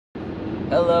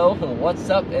Hello, what's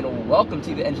up, and welcome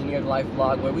to the Engineered Life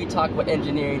vlog, where we talk what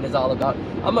engineering is all about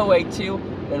on my way to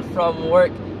and from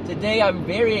work. Today I'm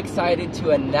very excited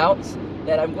to announce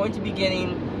that I'm going to be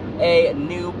beginning a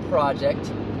new project,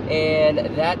 and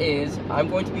that is I'm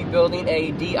going to be building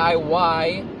a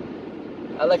DIY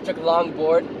electric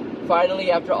longboard.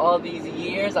 Finally, after all these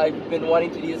years, I've been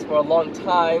wanting to do this for a long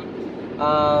time.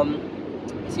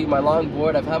 See my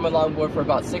longboard, I've had my longboard for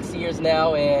about 6 years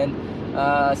now, and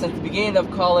since the beginning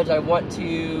of college, I've wanted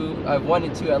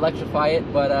to electrify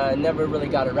it, but never really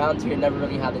got around to it, never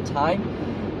really had the time.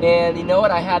 And you know what,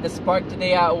 I had the spark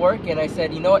today at work, and I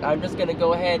said, you know what, I'm just going to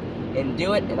go ahead and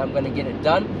do it, and I'm going to get it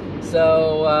done.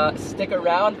 So stick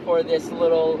around for this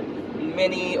little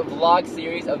mini vlog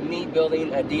series of me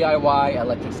building a DIY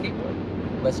electric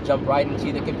skateboard. Let's jump right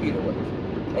into the computer work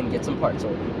and get some parts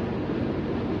ordered.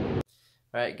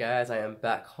 Alright guys, I am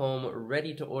back home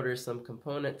ready to order some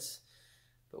components.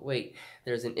 But wait,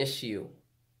 there's an issue.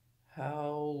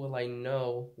 How will I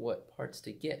know what parts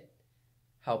to get?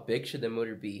 How big should the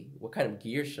motor be? What kind of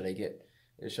gear should I get?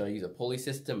 Should I use a pulley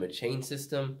system, a chain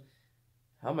system?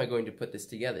 How am I going to put this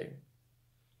together?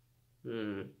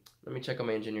 Let me check on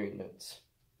my engineering notes.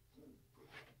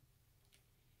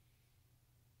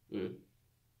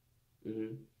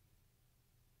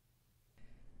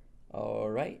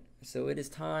 Alright, so it is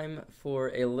time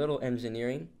for a little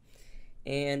engineering.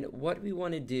 And what we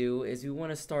want to do is we want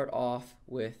to start off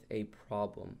with a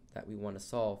problem that we want to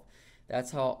solve. That's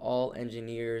how all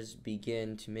engineers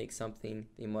begin to make something.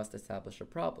 They must establish a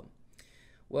problem.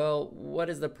 Well, what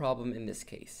is the problem in this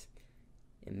case?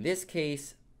 In this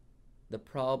case, the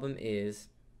problem is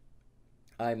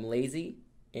I'm lazy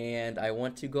and I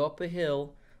want to go up a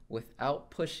hill without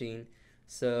pushing,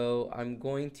 so I'm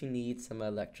going to need some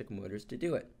electric motors to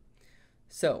do it.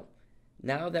 So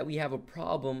now that we have a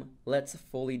problem, let's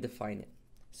fully define it.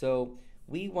 So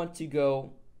we want to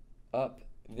go up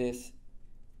this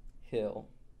hill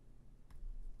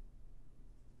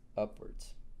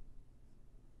upwards.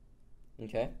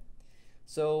 Okay?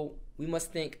 So we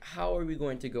must think, how are we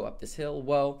going to go up this hill?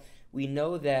 Well, we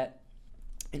know that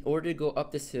in order to go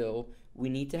up this hill, we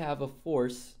need to have a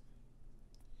force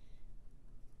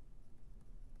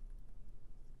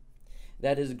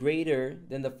that is greater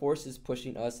than the forces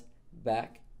pushing us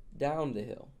back down the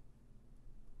hill.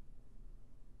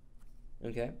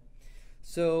 Okay,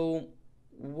 so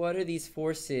what are these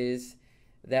forces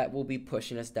that will be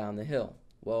pushing us down the hill?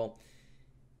 Well,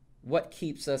 what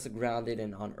keeps us grounded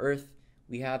and on Earth?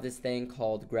 We have this thing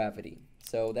called gravity.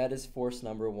 So that is force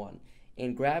number one.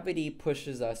 And gravity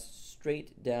pushes us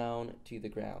straight down to the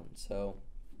ground. So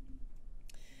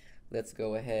let's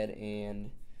go ahead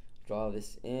and draw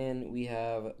this in. We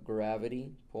have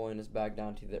gravity pulling us back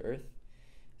down to the earth.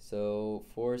 So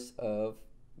force of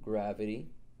gravity.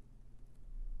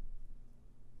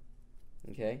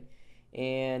 Okay,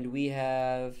 and we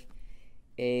have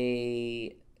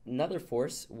another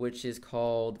force which is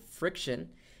called friction,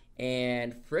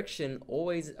 and friction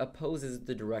always opposes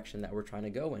the direction that we're trying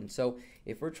to go in. So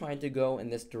if we're trying to go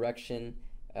in this direction,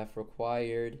 F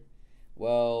required,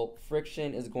 well,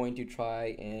 friction is going to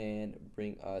try and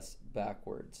bring us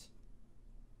backwards.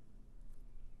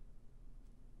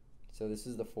 So this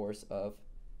is the force of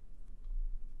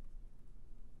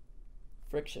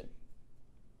friction.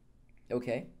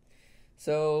 Okay,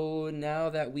 so now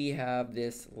that we have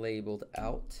this labeled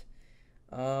out,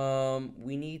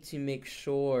 we need to make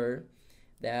sure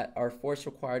that our force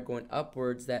required going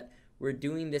upwards, that we're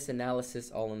doing this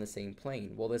analysis all in the same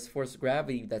plane. Well, this force of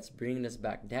gravity that's bringing us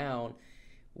back down,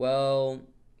 well,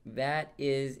 that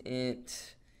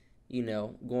isn't,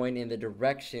 going in the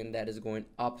direction that is going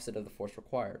opposite of the force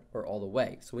required, or all the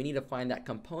way. So we need to find that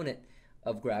component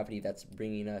of gravity that's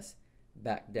bringing us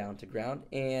back down to ground,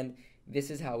 and this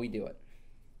is how we do it.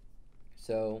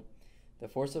 So the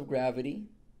force of gravity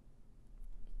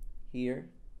here,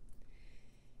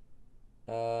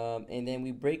 and then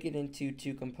we break it into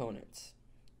two components.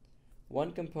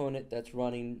 One component that's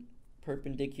running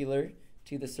perpendicular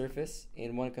to the surface,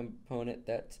 and one component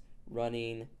that's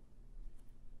running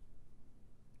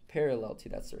parallel to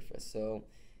that surface. So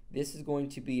this is going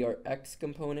to be our X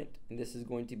component, and this is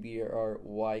going to be our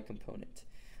Y component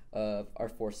of our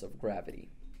force of gravity.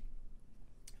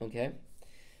 Okay,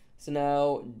 so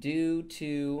now due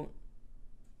to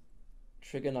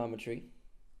trigonometry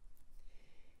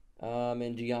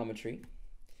and geometry,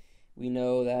 we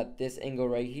know that this angle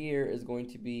right here is going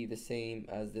to be the same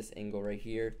as this angle right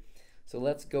here. So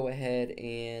let's go ahead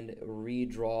and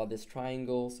redraw this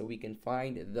triangle so we can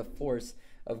find the force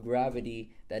of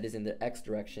gravity that is in the X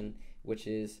direction, which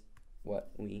is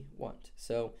what we want.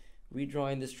 So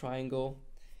redrawing this triangle,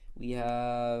 We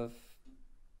have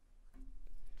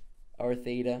our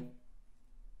theta.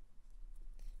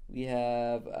 We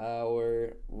have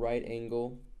our right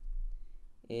angle.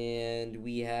 And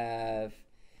we have,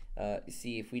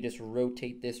 see, if we just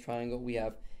rotate this triangle, we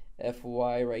have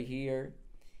Fy right here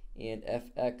and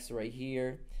Fx right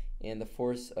here and the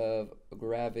force of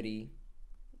gravity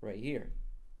right here.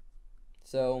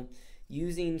 So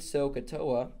using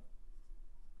SOHCAHTOA,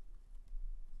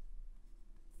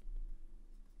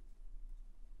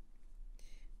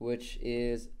 which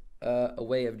is a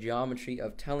way of geometry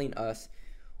of telling us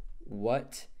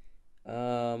what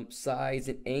size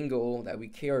and angle that we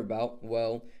care about.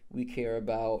 Well, we care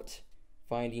about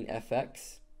finding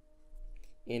Fx,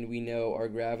 and we know our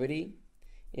gravity,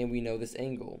 and we know this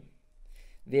angle.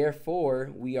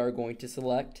 Therefore, we are going to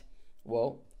select,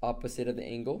 well, opposite of the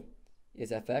angle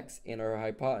is Fx, and our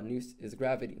hypotenuse is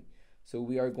gravity. So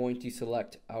we are going to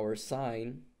select our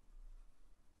sine.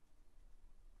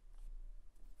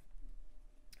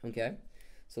 Okay,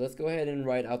 so let's go ahead and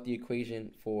write out the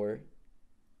equation for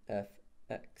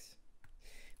Fx.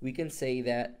 We can say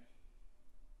that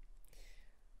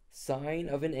sine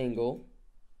of an angle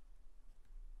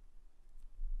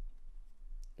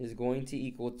is going to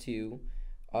equal to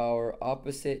our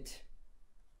opposite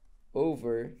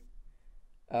over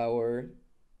our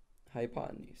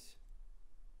hypotenuse,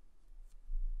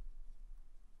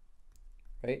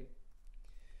 right?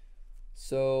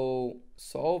 So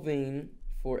solving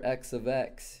for x of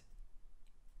x,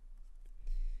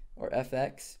 or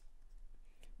Fx,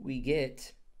 we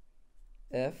get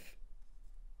F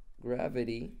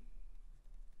gravity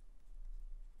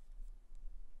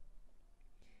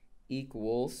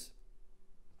equals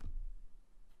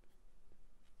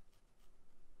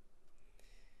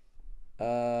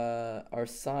our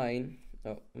sine,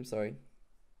 oh, I'm sorry,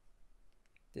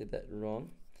 did that wrong.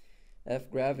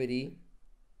 F gravity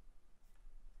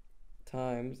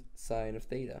times sine of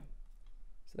theta.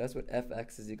 So that's what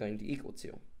Fx is going to equal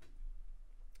to.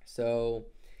 So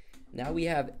now we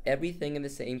have everything in the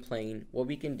same plane. What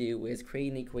we can do is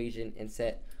create an equation and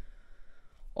set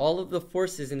all of the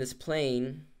forces in this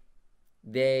plane.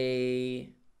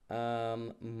 They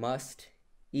must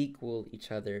equal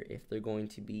each other if they're going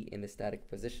to be in the static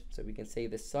position. So we can say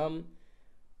the sum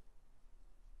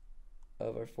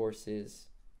of our forces,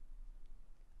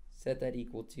 set that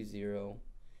equal to 0.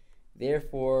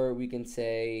 Therefore, we can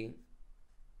say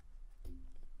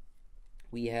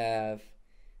we have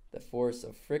the force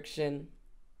of friction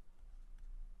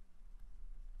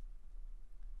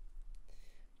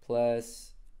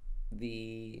plus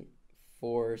the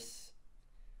force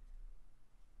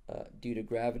due to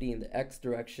gravity in the x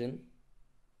direction,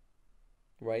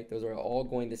 right? Those are all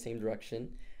going the same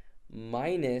direction,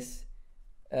 minus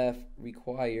F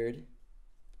required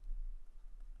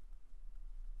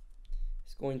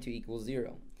is going to equal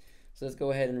 0. So let's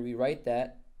go ahead and rewrite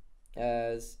that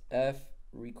as F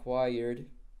required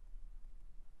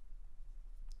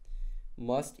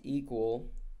must equal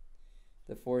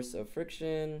the force of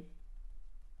friction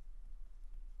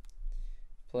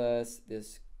plus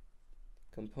this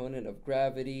component of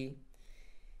gravity,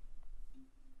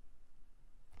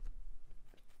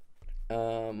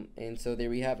 and so there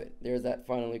we have it. There's that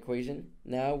final equation.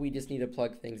 Now we just need to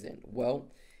plug things in.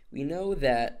 Well, we know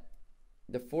that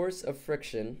the force of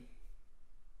friction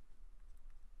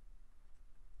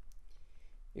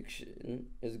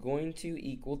is going to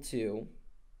equal to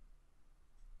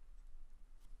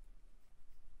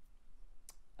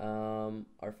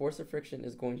our force of friction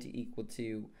is going to equal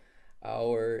to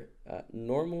our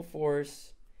normal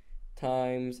force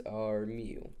times our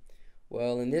mu.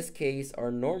 Well, in this case,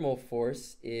 our normal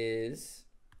force is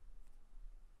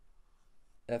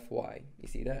Fy. You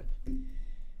see that?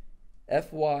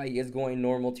 Fy is going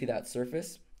normal to that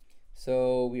surface.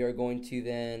 So we are going to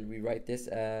then rewrite this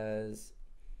as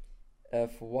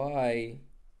Fy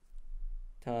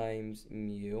times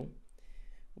mu,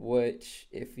 which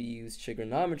if we use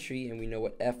trigonometry and we know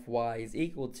what Fy is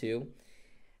equal to,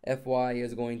 Fy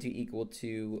is going to equal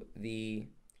to the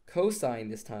cosine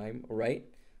this time, right?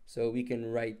 So we can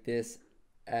write this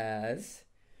as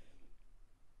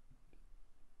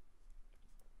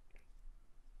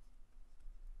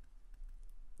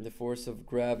the force of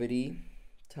gravity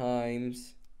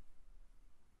times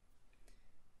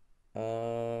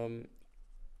cosine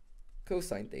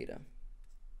theta.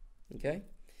 Okay?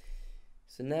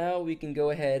 So now we can go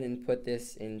ahead and put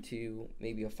this into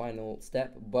maybe a final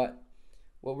step, but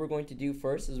what we're going to do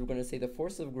first is we're going to say the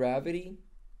force of gravity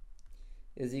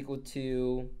is equal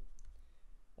to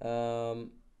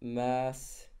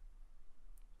mass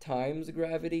times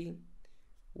gravity,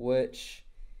 which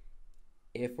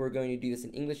if we're going to do this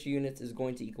in English units, is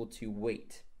going to equal to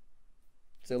weight.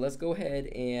 So let's go ahead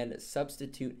and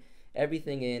substitute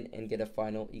everything in and get a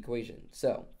final equation.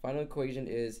 So final equation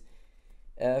is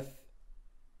F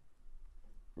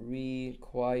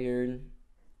required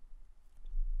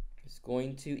is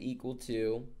going to equal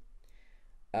to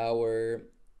our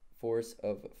force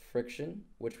of friction,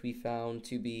 which we found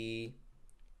to be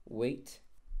weight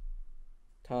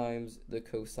times the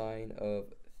cosine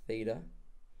of theta,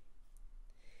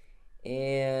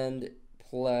 and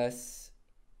plus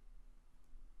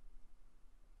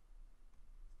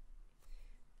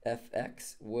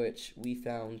Fx, which we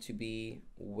found to be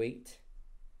weight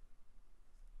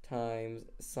times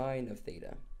sine of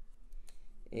theta.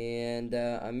 And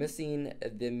I'm missing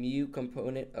the mu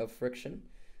component of friction,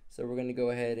 so we're going to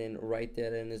go ahead and write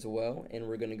that in as well, and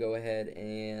we're going to go ahead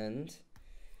and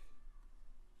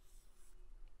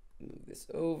move this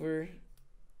over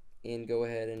and go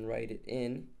ahead and write it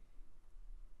in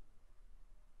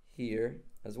here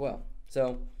as well.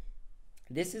 So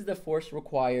this is the force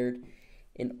required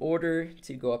in order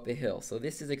to go up a hill. So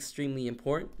this is extremely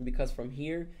important because from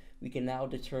here we can now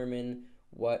determine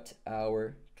what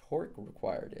our torque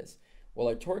required is. Well,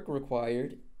 our torque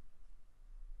required,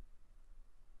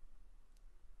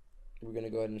 we're going to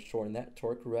go ahead and shorten that,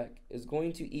 torque rec, is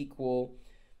going to equal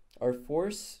our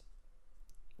force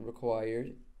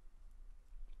required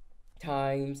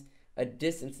times a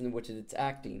distance in which it's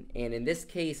acting. And in this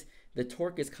case, the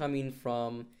torque is coming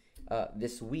from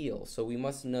this wheel, so we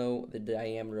must know the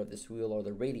diameter of this wheel or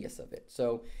the radius of it.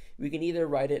 So we can either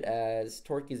write it as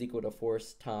torque is equal to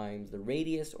force times the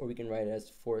radius, or we can write it as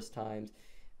force times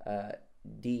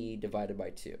d divided by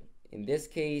 2. In this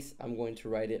case, I'm going to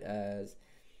write it as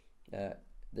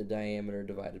the diameter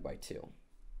divided by 2.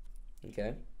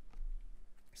 Okay,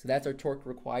 so that's our torque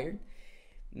required.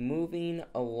 Moving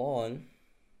along,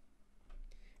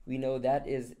 we know that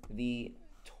is the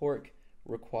torque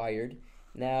required.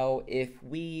 Now, if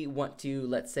we want to,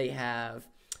 let's say, have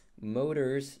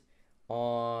motors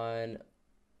on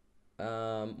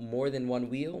more than one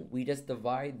wheel, we just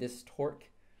divide this torque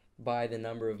by the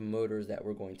number of motors that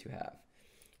we're going to have.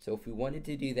 So if we wanted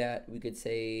to do that, we could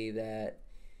say that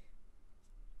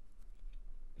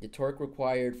the torque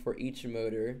required for each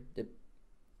motor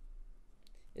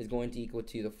is going to equal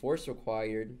to the force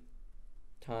required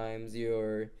times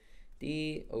your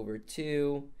d over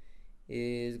 2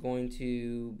 is going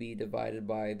to be divided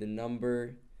by the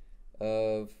number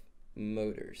of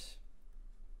motors.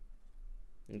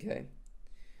 Okay,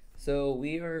 so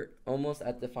we are almost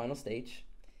at the final stage,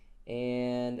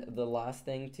 and the last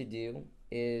thing to do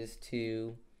is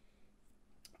to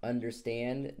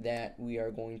understand that we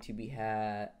are going to be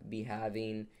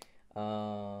having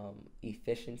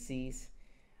efficiencies.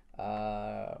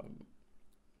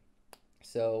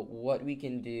 So what we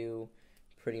can do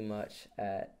pretty much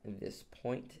at this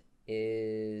point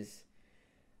is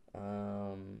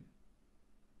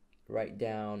write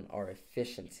down our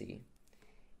efficiency.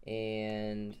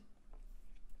 And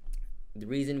the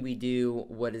reason we do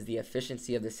what is the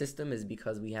efficiency of the system is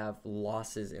because we have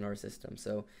losses in our system.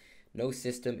 So no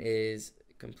system is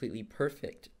completely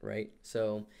perfect, right?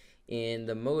 So in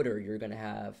the motor, you're going to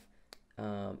have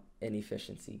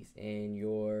inefficiencies. In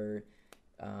your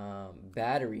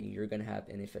battery, you're going to have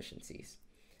inefficiencies.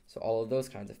 So all of those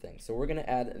kinds of things. So we're going to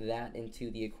add that into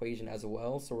the equation as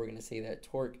well. So we're going to say that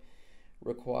torque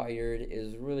required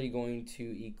is really going to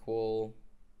equal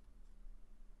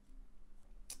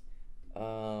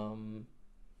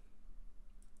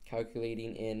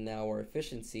calculating in now our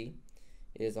efficiency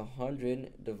is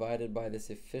 100 divided by this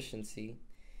efficiency,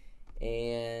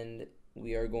 and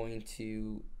we are going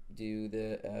to do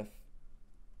the F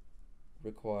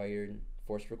required,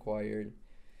 force required,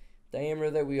 diameter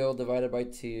of that wheel divided by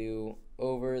 2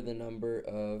 over the number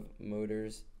of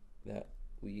motors that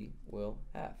we will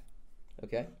have.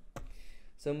 Okay,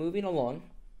 so moving along,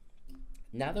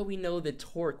 now that we know the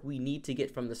torque we need to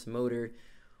get from this motor,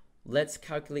 let's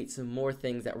calculate some more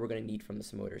things that we're going to need from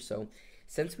this motor. So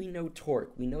since we know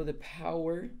torque, we know the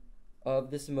power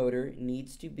of this motor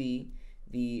needs to be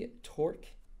the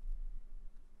torque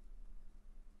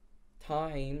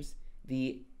times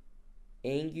the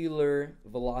angular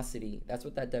velocity. That's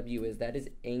what that W is. That is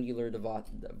angular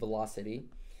velocity.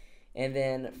 And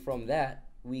then from that,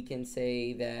 we can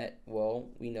say that,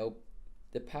 well, we know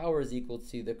the power is equal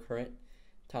to the current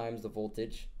times the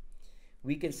voltage.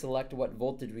 We can select what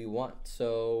voltage we want.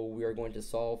 So we are going to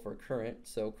solve for current.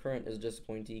 So current is just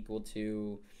going to equal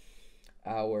to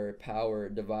our power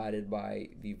divided by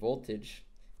the voltage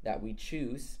that we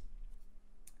choose.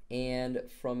 And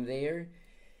from there,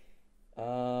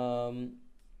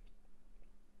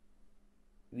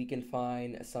 we can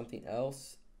find something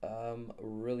else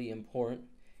really important.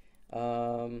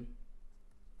 So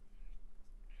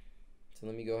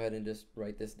let me go ahead and just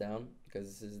write this down,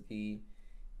 because this is the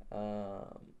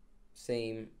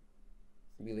same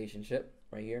relationship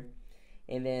right here.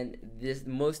 And then this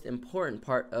most important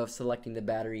part of selecting the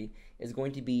battery is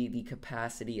going to be the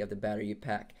capacity of the battery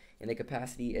pack. And the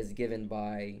capacity is given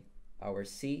by our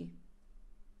C.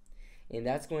 And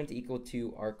that's going to equal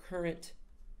to our current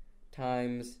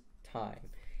times time.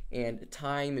 And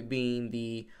time being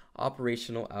the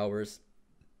operational hours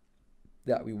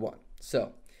that we want.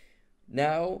 So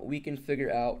now we can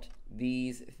figure out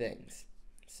these things.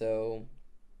 So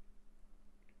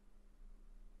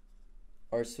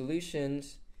in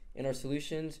our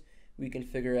solutions, we can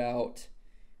figure out,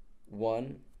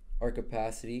 one, our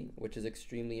capacity, which is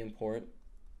extremely important.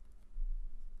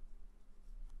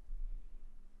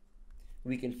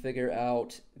 We can figure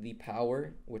out the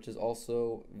power, which is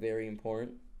also very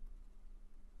important.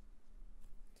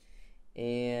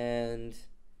 And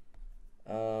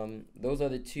those are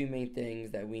the two main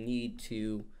things that we need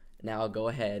to now go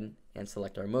ahead and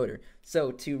select our motor.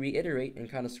 So to reiterate, and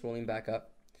kind of scrolling back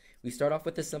up, we start off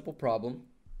with a simple problem,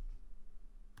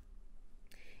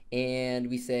 and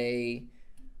we say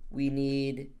we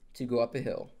need to go up a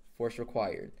hill, force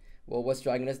required. Well, what's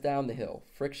dragging us down the hill?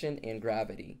 Friction and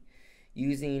gravity.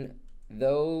 Using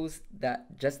those,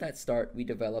 just that start, we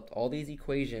developed all these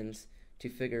equations to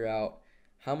figure out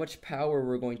how much power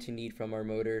we're going to need from our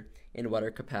motor and what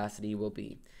our capacity will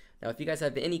be. Now, if you guys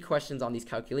have any questions on these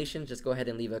calculations, just go ahead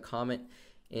and leave a comment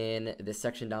in the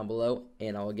section down below,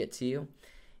 and I'll get to you.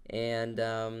 And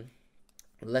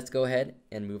let's go ahead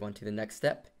and move on to the next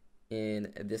step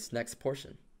in this next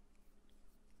portion.